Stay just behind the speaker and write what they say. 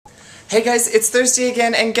Hey guys, it's Thursday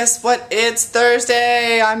again, and guess what? It's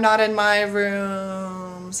Thursday! I'm not in my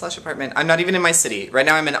room / apartment. I'm not even in my city. Right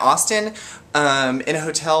now I'm in Austin, in a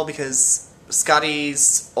hotel because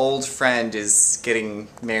Scotty's old friend is getting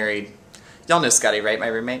married. Y'all know Scotty, right? My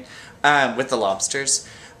roommate? With the lobsters.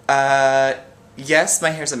 Yes, my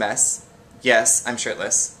hair's a mess. Yes, I'm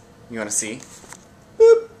shirtless. You wanna see?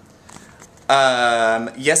 Boop.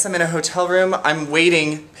 Yes, I'm in a hotel room. I'm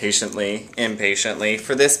waiting patiently, impatiently,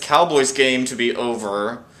 for this Cowboys game to be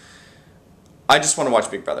over. I just want to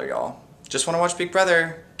watch Big Brother, y'all. Just want to watch Big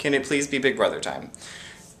Brother. Can it please be Big Brother time?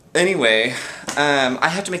 Anyway, I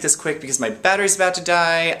have to make this quick because my battery's about to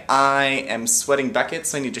die. I am sweating buckets,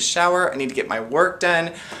 so I need to shower. I need to get my work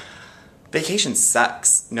done. Vacation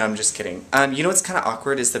sucks. No, I'm just kidding. You know what's kind of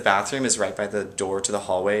awkward is the bathroom is right by the door to the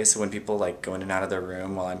hallway, so when people like go in and out of their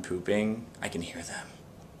room while I'm pooping, I can hear them.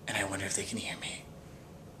 And I wonder if they can hear me.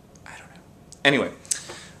 I don't know. Anyway,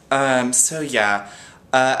 so yeah.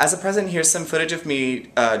 As a present, here's some footage of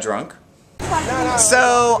me drunk.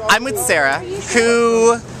 So, I'm with Sarah,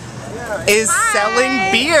 who is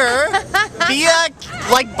selling beer via,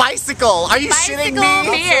 like, bicycle. Are you shitting me?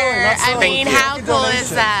 Bicycle beer. I mean, how cool is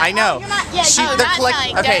that? I know.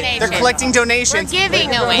 They're collecting donations. We're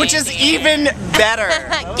giving away which is beer. even better.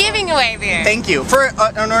 Giving away beer. Thank you. For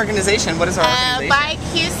an organization. What is our organization? Bike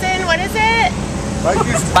Houston, what is it?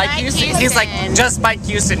 Bike Houston. He's like, just Bike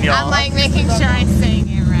Houston, y'all. I'm like making sure I'm saying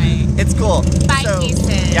it right. It's cool. Bike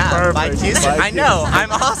Houston. Yeah, Perfect. Bike Houston. I know.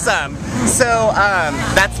 I'm awesome. So,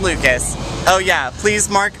 that's Lucas. Oh yeah, please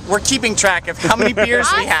Mark, we're keeping track of how many beers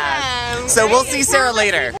we have. So we'll see Sarah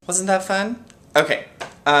later. Wasn't that fun? Okay.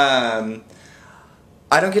 I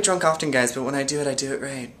don't get drunk often, guys, but when I do it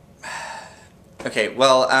right. Okay,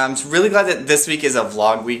 well, I'm really glad that this week is a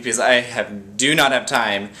vlog week because I do not have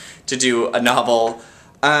time to do a novel.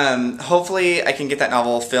 Hopefully I can get that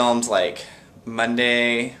novel filmed like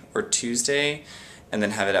Monday or Tuesday and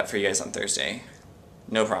then have it up for you guys on Thursday.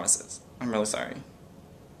 No promises. I'm really sorry.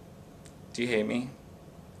 Do you hate me?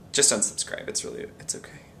 Just unsubscribe. It's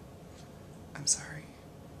okay. I'm sorry.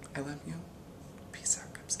 I love you. Peace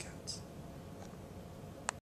out, Cub Scouts.